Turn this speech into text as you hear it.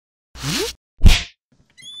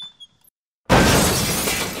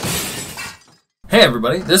Hey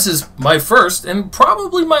everybody, this is my first and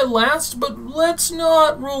probably my last, but let's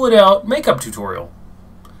not rule it out, makeup tutorial.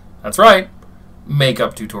 That's right,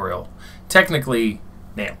 makeup tutorial. Technically,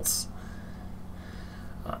 nails.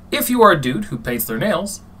 If you are a dude who paints their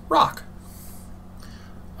nails, rock.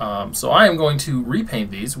 So I am going to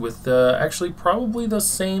repaint these with actually probably the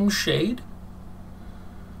same shade.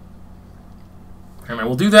 And I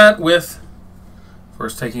will do that with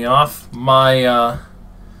first taking off my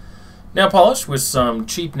nail polish with some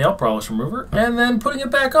cheap nail polish remover, and then putting it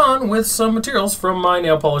back on with some materials from my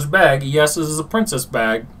nail polish bag. Yes, this is a princess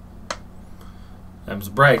bag. Them's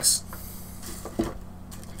breaks.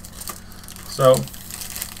 So,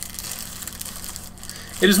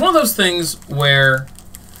 it is one of those things where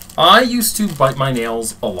I used to bite my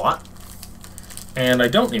nails a lot, and I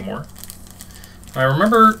don't anymore. I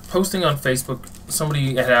remember posting on Facebook,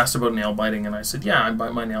 somebody had asked about nail biting, and I said, yeah, I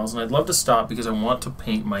bite my nails, and I'd love to stop because I want to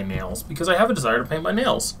paint my nails, because I have a desire to paint my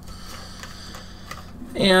nails.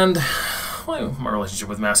 And well, my relationship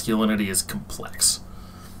with masculinity is complex.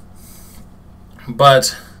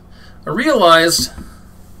 But I realized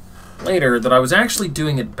later that I was actually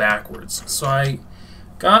doing it backwards. So I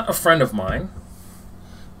got a friend of mine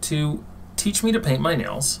to teach me to paint my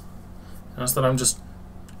nails. Notice that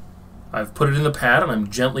I've put it in the pad and I'm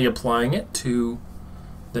gently applying it to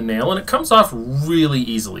the nail, and it comes off really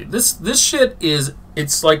easily. This shit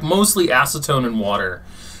it's like mostly acetone and water.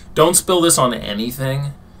 Don't spill this on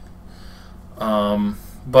anything.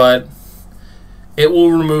 But it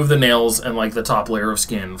will remove the nails and like the top layer of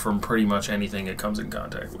skin from pretty much anything it comes in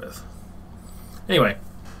contact with. Anyway,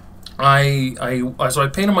 so I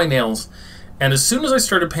painted my nails, and as soon as I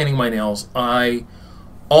started painting my nails, I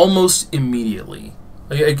almost immediately,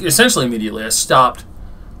 essentially immediately, I stopped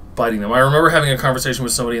biting them. I remember having a conversation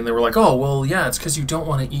with somebody, and they were like, oh, well, yeah, it's because you don't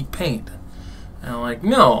want to eat paint. And I'm like,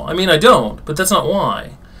 no, I mean, I don't, but that's not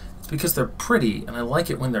why. It's because they're pretty, and I like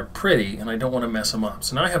it when they're pretty, and I don't want to mess them up.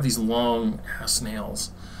 So now I have these long-ass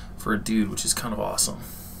nails for a dude, which is kind of awesome.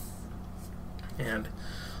 And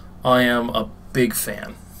I am a big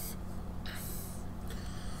fan.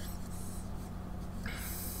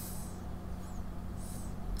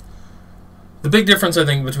 The big difference, I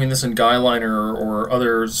think, between this and guy liner or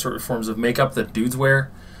other sort of forms of makeup that dudes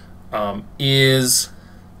wear is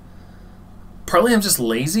partly I'm just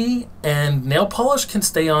lazy, and nail polish can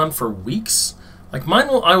stay on for weeks. Like mine,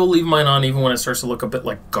 I will leave mine on even when it starts to look a bit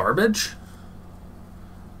like garbage.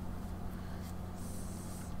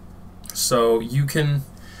 So you can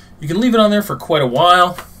leave it on there for quite a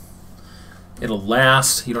while. It'll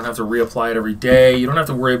last. You don't have to reapply it every day. You don't have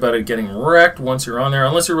to worry about it getting wrecked once you're on there,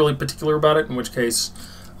 unless you're really particular about it, in which case,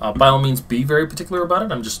 by all means, be very particular about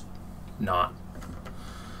it. I'm just not.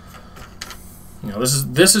 You know,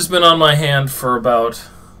 this has been on my hand for about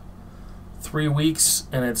 3 weeks,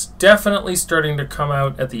 and it's definitely starting to come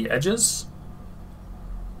out at the edges.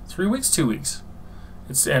 3 weeks, 2 weeks.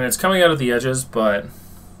 It's coming out at the edges, but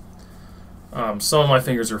some of my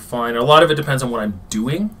fingers are fine. A lot of it depends on what I'm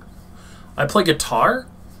doing. I play guitar,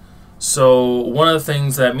 so one of the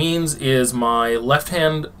things that means is my left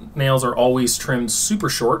hand nails are always trimmed super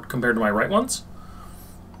short compared to my right ones,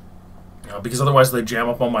 because otherwise they jam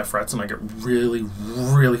up on my frets and I get really,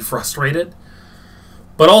 really frustrated.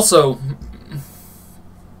 But also,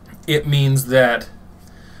 it means that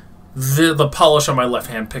the polish on my left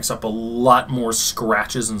hand picks up a lot more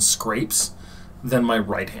scratches and scrapes than my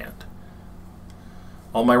right hand.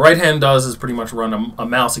 All my right hand does is pretty much run a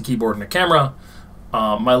mouse, a keyboard, and a camera.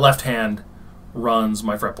 My left hand runs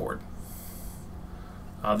my fretboard.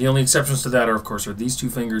 The only exceptions to that are, of course, these two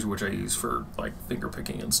fingers, which I use for like finger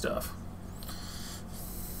picking and stuff.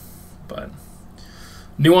 But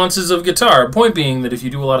nuances of guitar. Point being that if you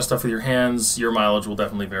do a lot of stuff with your hands, your mileage will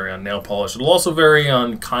definitely vary on nail polish. It'll also vary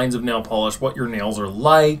on kinds of nail polish, what your nails are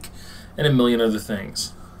like, and a million other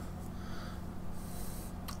things.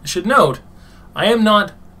 I should note, I am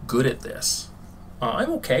not good at this. I'm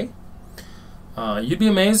okay. You'd be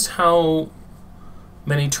amazed how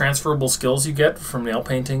many transferable skills you get from nail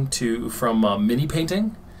painting from mini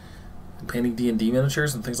painting, and painting D&D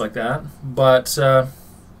miniatures and things like that. But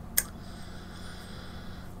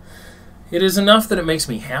it is enough that it makes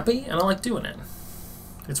me happy, and I like doing it.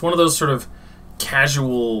 It's one of those sort of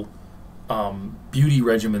casual beauty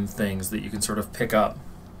regimen things that you can sort of pick up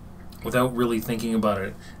without really thinking about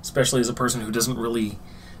it, especially as a person who doesn't really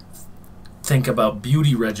think about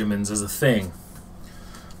beauty regimens as a thing.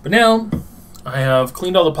 But now, I have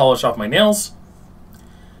cleaned all the polish off my nails,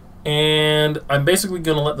 and I'm basically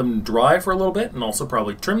going to let them dry for a little bit and also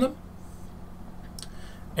probably trim them.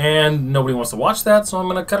 And nobody wants to watch that, so I'm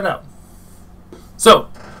going to cut it out. So,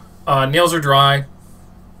 nails are dry.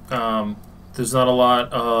 There's not a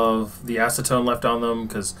lot of the acetone left on them,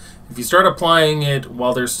 because if you start applying it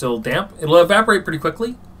while they're still damp, it'll evaporate pretty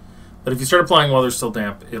quickly. But if you start applying while they're still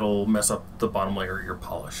damp, it'll mess up the bottom layer of your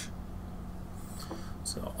polish.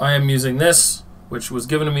 So I am using this, which was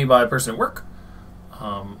given to me by a person at work.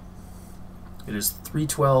 It is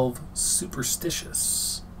 312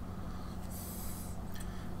 Superstitious.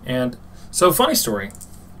 And so, funny story,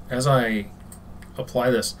 as I apply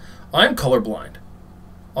this, I'm colorblind.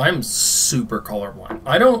 I'm super colorblind.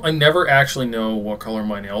 I never actually know what color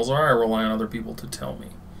my nails are. I rely on other people to tell me.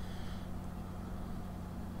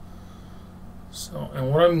 So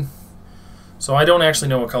I don't actually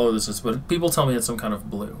know what color this is, but people tell me it's some kind of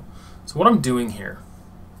blue. So what I'm doing here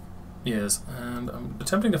is, and I'm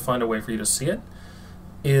attempting to find a way for you to see it,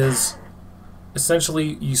 is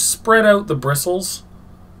essentially you spread out the bristles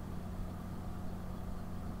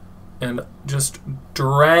and just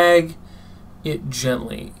drag it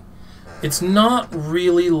gently. It's not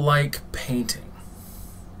really like painting.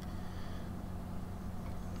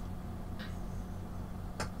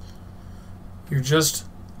 You're just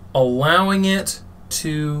allowing it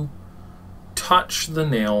to touch the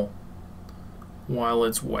nail while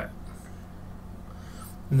it's wet.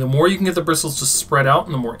 And the more you can get the bristles to spread out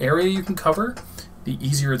and the more area you can cover, the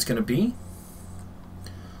easier it's going to be.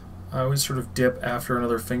 I always sort of dip after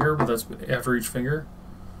another finger, but that's after each finger.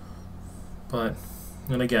 But,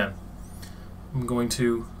 and again, I'm going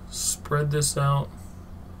to spread this out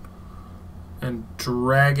and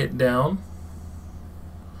drag it down.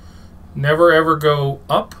 Never ever go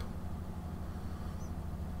up.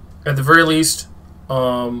 At the very least,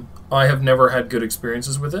 I have never had good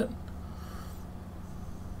experiences with it.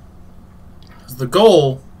 The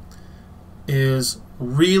goal is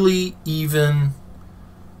really even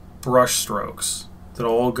brush strokes that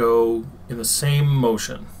all go in the same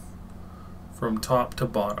motion from top to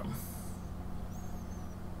bottom.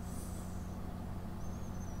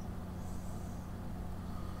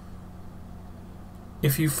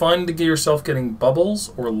 If you find yourself getting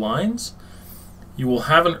bubbles or lines, you will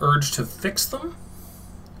have an urge to fix them.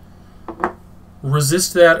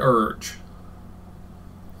 Resist that urge,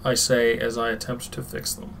 I say, as I attempt to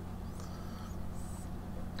fix them.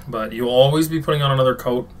 But you'll always be putting on another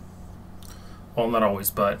coat. Well, not always,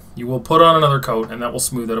 but you will put on another coat, and that will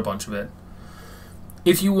smooth out a bunch of it.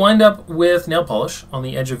 If you wind up with nail polish on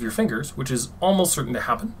the edge of your fingers, which is almost certain to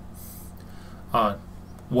happen,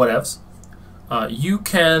 whatevs, you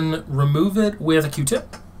can remove it with a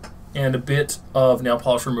Q-tip and a bit of nail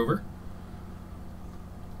polish remover.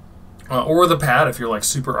 Or the pad if you're like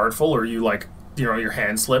super artful, or you like, you know, your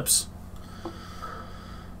hand slips.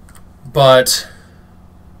 But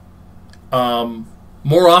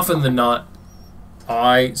more often than not,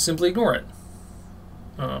 I simply ignore it.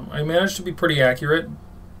 I managed to be pretty accurate.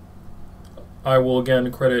 I will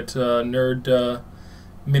again credit Nerd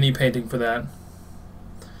Mini Painting for that.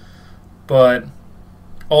 But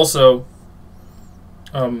also,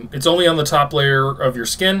 it's only on the top layer of your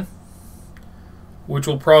skin, which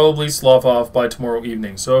will probably slough off by tomorrow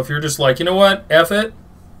evening. So if you're just like, you know what, F it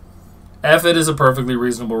is a perfectly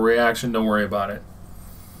reasonable reaction. Don't worry about it.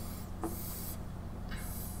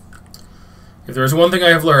 If there's one thing I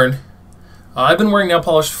have learned, I've been wearing nail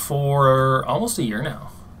polish for almost a year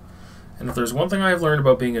now. And if there's one thing I have learned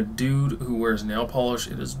about being a dude who wears nail polish,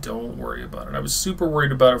 it is don't worry about it. I was super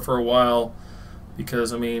worried about it for a while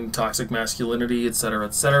because, I mean, toxic masculinity, etc.,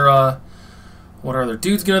 etc. What are other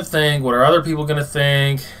dudes going to think? What are other people going to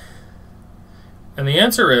think? And the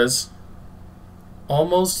answer is,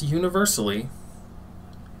 almost universally,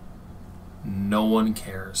 no one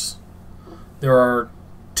cares. There are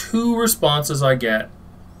two responses I get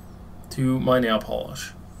to my nail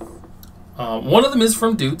polish. One of them is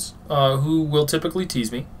from dudes who will typically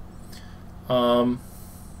tease me. A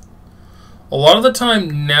lot of the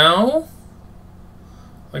time now,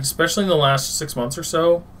 like especially in the last 6 months or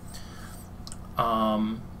so,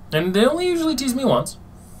 and they only usually tease me once,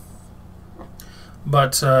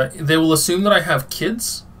 but they will assume that I have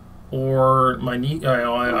kids, or my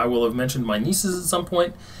I will have mentioned my nieces at some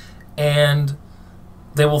point, and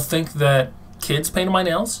they will think that kids painted my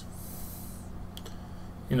nails.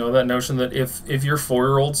 You know, that notion that if your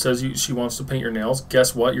 4-year-old says she wants to paint your nails,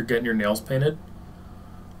 guess what? You're getting your nails painted.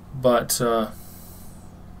 But, you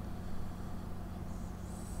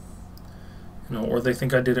know, or they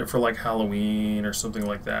think I did it for, like, Halloween or something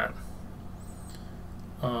like that.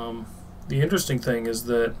 The interesting thing is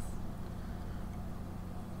that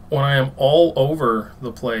when I am all over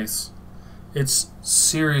the place, it's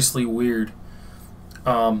seriously weird.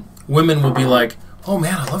 women will be like, "Oh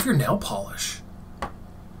man, I love your nail polish,"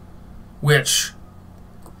 which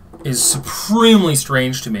is supremely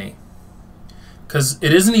strange to me because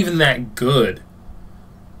it isn't even that good.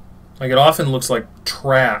 Like, it often looks like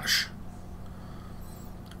trash.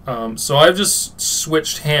 So I've just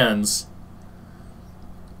switched hands,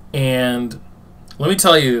 and let me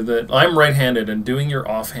tell you that I'm right-handed, and doing your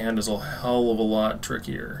offhand is a hell of a lot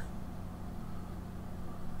trickier.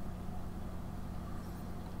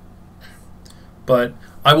 But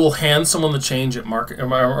I will hand someone the change at market or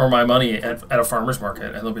my money at a farmer's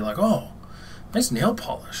market, and they'll be like, "Oh, nice nail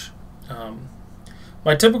polish."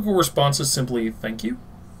 My typical response is simply "thank you,"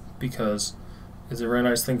 because it's a very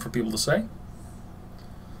nice thing for people to say.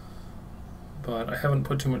 But I haven't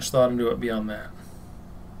put too much thought into it beyond that.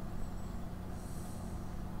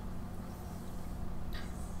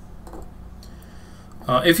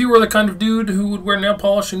 If you were the kind of dude who would wear nail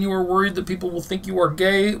polish and you are worried that people will think you are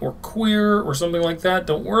gay or queer or something like that,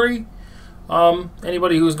 don't worry.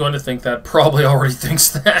 Anybody who is going to think that probably already thinks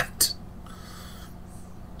that.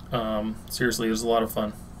 Seriously, it was a lot of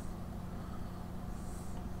fun.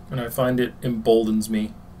 And I find it emboldens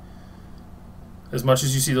me. As much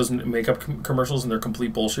as you see those makeup commercials and they're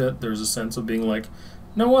complete bullshit, there's a sense of being like,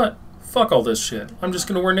 you know what? Fuck all this shit. I'm just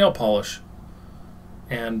going to wear nail polish.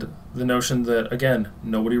 And the notion that, again,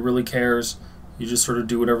 nobody really cares, you just sort of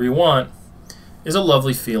do whatever you want, is a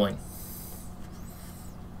lovely feeling.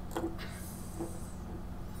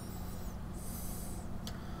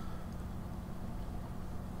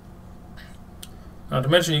 Not to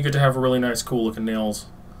mention you get to have really nice, cool-looking nails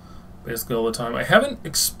basically all the time. I haven't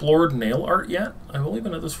explored nail art yet. I've only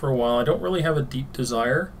been at this for a while. I don't really have a deep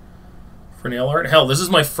desire for nail art. Hell, this is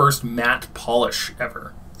my first matte polish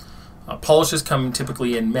ever. Polishes come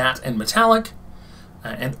typically in matte and metallic,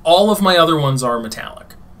 and all of my other ones are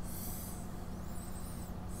metallic.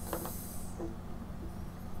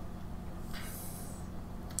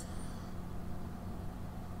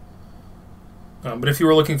 But if you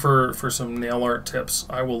were looking for some nail art tips,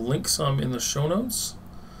 I will link some in the show notes,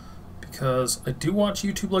 because I do watch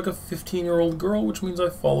YouTube like a 15-year-old girl, which means I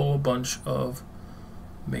follow a bunch of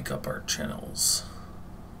makeup art channels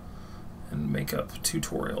and makeup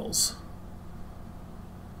tutorials,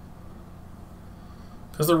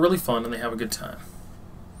 because they're really fun and they have a good time.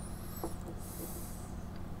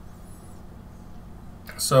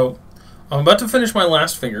 So I'm about to finish my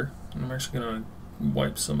last finger. I'm actually going to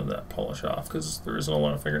wipe some of that polish off because there isn't a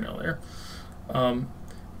lot of fingernail there.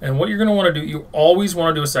 And what you're going to want to do, you always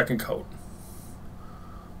want to do a second coat.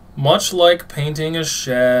 Much like painting a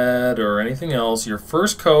shed or anything else, your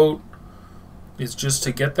first coat is just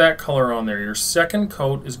to get that color on there. Your second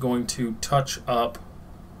coat is going to touch up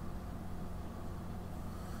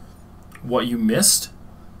what you missed.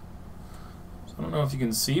 So I don't know if you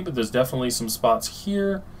can see, but there's definitely some spots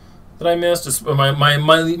here that I missed.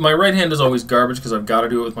 My right hand is always garbage because I've got to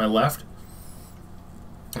do it with my left.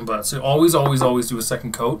 But so always do a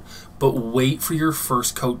second coat, but wait for your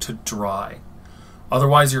first coat to dry.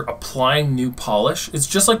 Otherwise, you're applying new polish. It's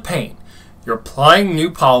just like paint. You're applying new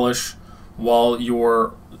polish while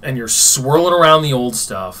you're swirling around the old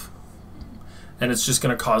stuff, and it's just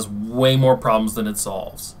going to cause way more problems than it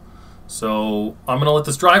solves. So I'm going to let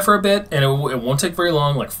this dry for a bit, and it won't take very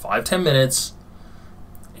long, like 5-10 minutes,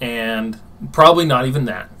 and probably not even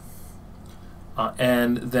that.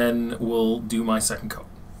 And then we'll do my second coat.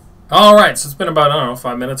 Alright, so it's been about, I don't know,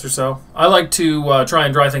 5 minutes or so. I like to try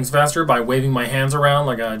and dry things faster by waving my hands around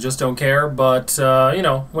like I just don't care, but, you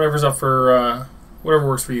know, whatever's up for, whatever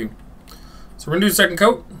works for you. So we're going to do the second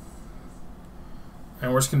coat.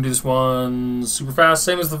 And we're just going to do this one super fast,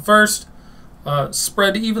 same as the first.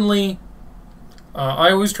 Spread evenly.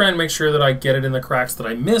 I always try and make sure that I get it in the cracks that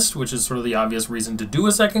I missed, which is sort of the obvious reason to do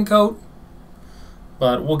a second coat.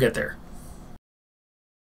 But we'll get there.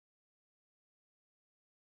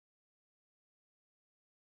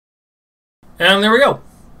 And there we go.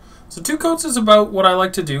 So 2 coats is about what I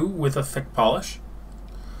like to do with a thick polish.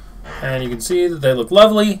 And you can see that they look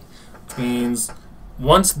lovely, which means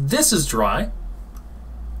once this is dry,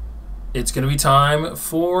 it's going to be time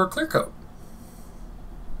for clear coat.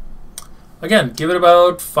 Again, give it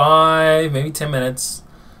about 5, maybe 10 minutes.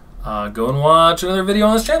 Go and watch another video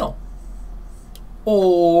on this channel.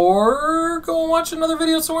 Or go and watch another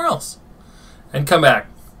video somewhere else. And come back.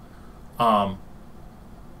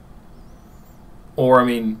 Or, I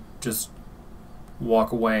mean, just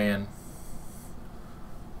walk away and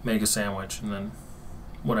make a sandwich and then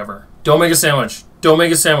whatever. Don't make a sandwich. Don't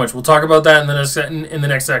make a sandwich. We'll talk about that in the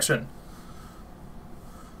next section.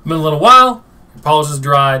 It's been a little while. Your polish is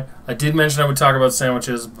dried. I I did mention I would talk about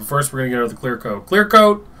sandwiches, but first we're going to get out the clear coat. Clear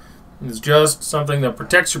coat is just something that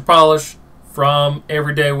protects your polish from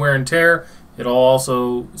everyday wear and tear. It'll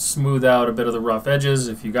also smooth out a bit of the rough edges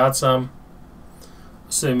if you got some,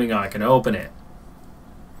 assuming I can open it.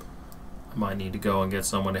 I might need to go and get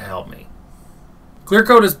someone to help me. Clear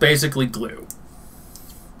coat is basically glue.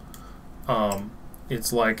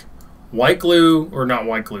 It's like white glue, or not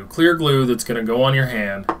white glue, clear glue that's going to go on your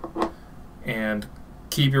hand and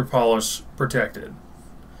keep your polish protected.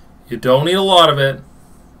 You don't need a lot of it,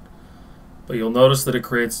 but you'll notice that it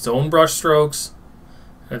creates its own brush strokes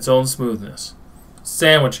and its own smoothness.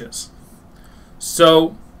 Sandwiches.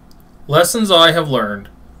 So, lessons I have learned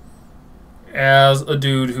as a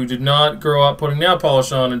dude who did not grow up putting nail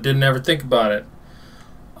polish on and didn't ever think about it.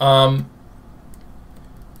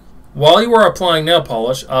 While you are applying nail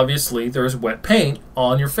polish, obviously there's wet paint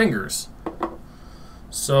on your fingers.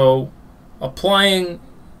 So, applying,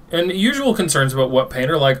 and usual concerns about wet paint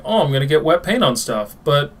are like, oh, I'm going to get wet paint on stuff.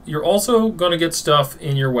 But you're also going to get stuff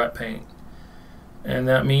in your wet paint. And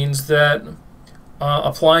that means that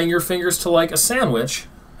applying your fingers to like a sandwich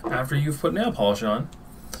after you've put nail polish on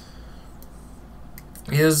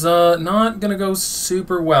is not going to go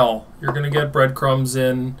super well. You're going to get breadcrumbs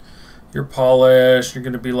in your polish. You're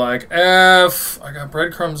going to be like, F, I got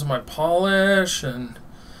breadcrumbs in my polish, and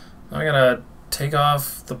I got to take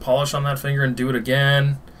off the polish on that finger and do it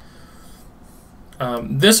again.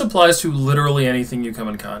 This applies to literally anything you come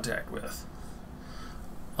in contact with.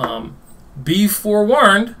 Be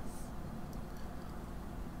forewarned,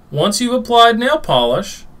 once you've applied nail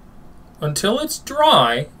polish, until it's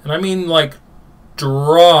dry, and I mean like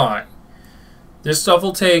dry, this stuff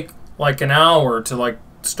will take like an hour to like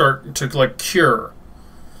start to like cure.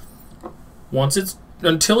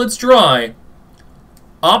 Until it's dry,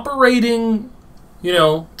 operating, you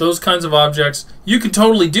know, those kinds of objects, you can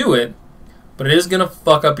totally do it, but it is going to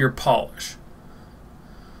fuck up your polish.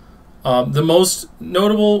 The most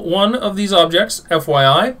notable one of these objects,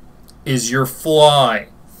 FYI, is your fly.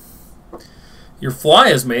 Your fly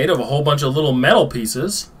is made of a whole bunch of little metal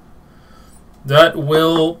pieces that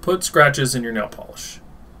will put scratches in your nail polish.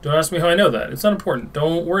 Don't ask me how I know that. It's not important.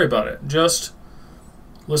 Don't worry about it. Just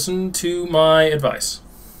listen to my advice.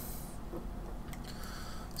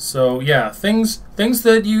 So yeah, things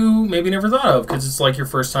that you maybe never thought of because it's like your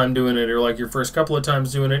first time doing it or like your first couple of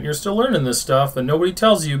times doing it and you're still learning this stuff and nobody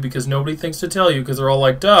tells you because nobody thinks to tell you because they're all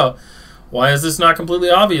like, duh, why is this not completely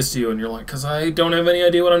obvious to you? And you're like, because I don't have any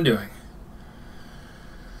idea what I'm doing.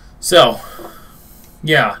 So,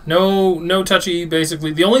 yeah, no touchy,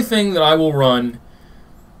 basically. The only thing that I will run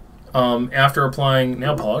after applying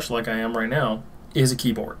nail polish, like I am right now, is a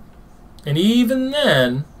keyboard. And even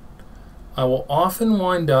then, I will often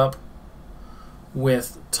wind up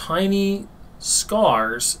with tiny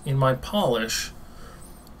scars in my polish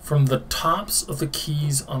from the tops of the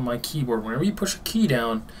keys on my keyboard. Whenever you push a key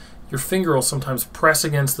down, your finger will sometimes press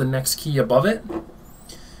against the next key above it,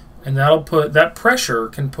 and that pressure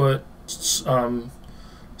can put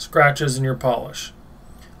scratches in your polish.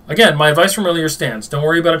 Again, my advice from earlier stands. Don't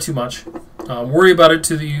worry about it too much. Worry about it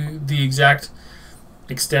to the exact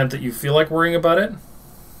extent that you feel like worrying about it.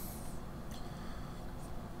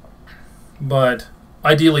 But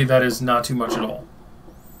ideally, that is not too much at all.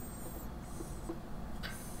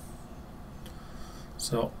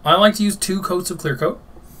 So I like to use 2 coats of clear coat,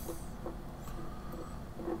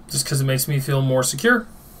 just because it makes me feel more secure.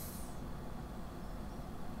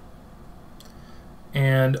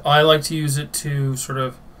 And I like to use it to sort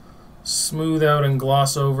of smooth out and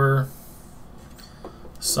gloss over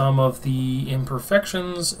some of the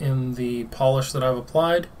imperfections in the polish that I've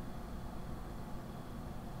applied.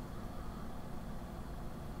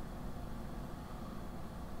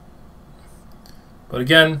 But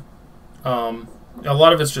again, a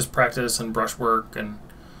lot of it's just practice and brushwork and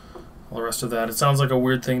all the rest of that. It sounds like a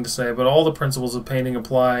weird thing to say, but all the principles of painting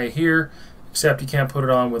apply here, except you can't put it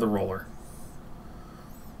on with a roller.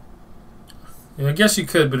 You know, I guess you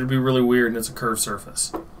could, but it'd be really weird and it's a curved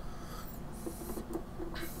surface.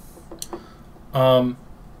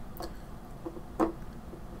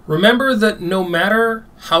 Remember that no matter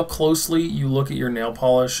how closely you look at your nail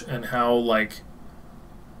polish and how, like,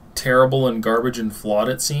 terrible and garbage and flawed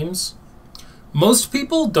it seems, most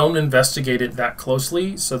people don't investigate it that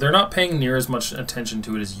closely, so they're not paying near as much attention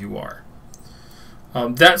to it as you are.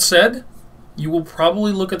 That said, you will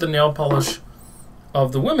probably look at the nail polish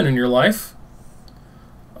of the women in your life.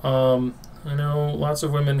 I know lots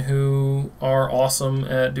of women who are awesome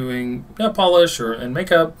at doing nail polish and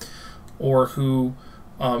makeup, or who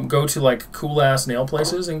go to like cool ass nail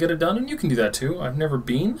places and get it done, and you can do that too. I've never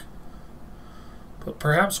been, But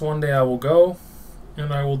perhaps one day I will go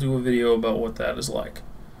and I will do a video about what that is like.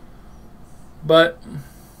 And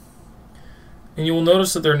you will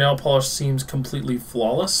notice that their nail polish seems completely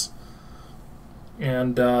flawless.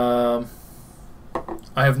 And I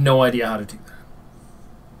have no idea how to do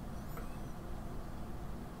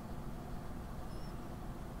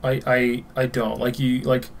that. I don't.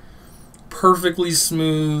 Like perfectly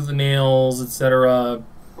smooth nails, etc.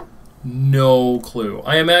 No clue.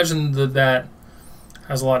 I imagine that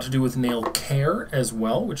has a lot to do with nail care as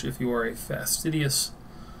well, which if you are a fastidious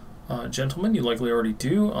gentleman, you likely already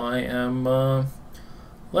do. I am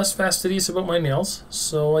less fastidious about my nails,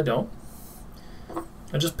 so I don't.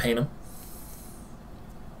 I just paint them.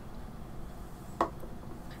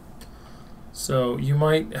 So you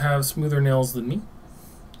might have smoother nails than me,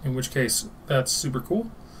 in which case that's super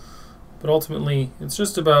cool. But ultimately, it's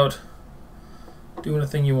just about doing a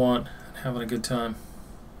thing you want and having a good time.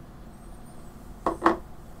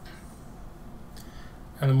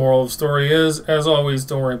 And the moral of the story is, as always,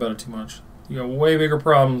 don't worry about it too much. You got way bigger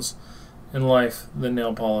problems in life than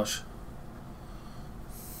nail polish.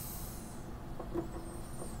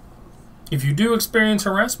 If you do experience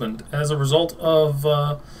harassment as a result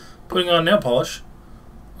of putting on nail polish,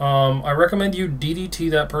 I recommend you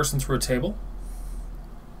DDT that person through a table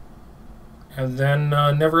and then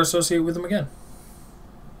never associate with them again.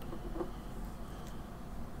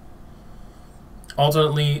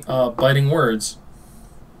 Alternately, biting words.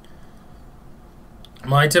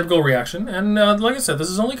 My typical reaction, and like I said, this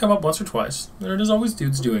has only come up once or twice. There is always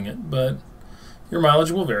dudes doing it, but your mileage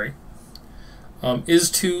will vary, is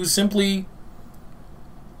to simply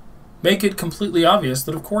make it completely obvious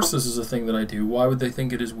that of course this is a thing that I do. Why would they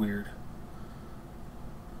think it is weird?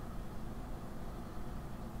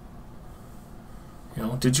 You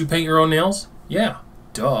know, did you paint your own nails? Yeah,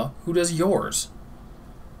 duh. Who does yours?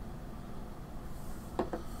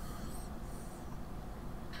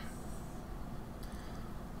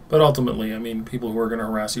 But ultimately, I mean, people who are going to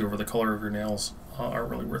harass you over the color of your nails aren't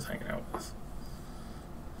really worth hanging out with.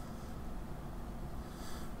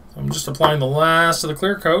 So I'm just applying the last of the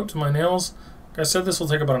clear coat to my nails. Like I said, this will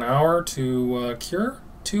take about an hour to cure.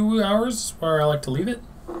 2 hours is where I like to leave it.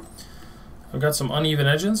 I've got some uneven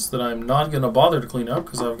edges that I'm not going to bother to clean up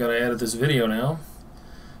because I've got to edit this video now.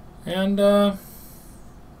 And there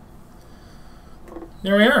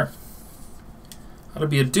we are. How to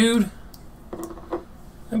be a dude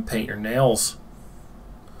and paint your nails.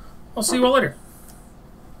 I'll see you all later.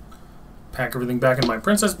 Pack everything back in my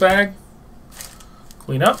princess bag.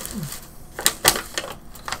 Clean up.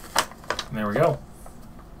 And there we go.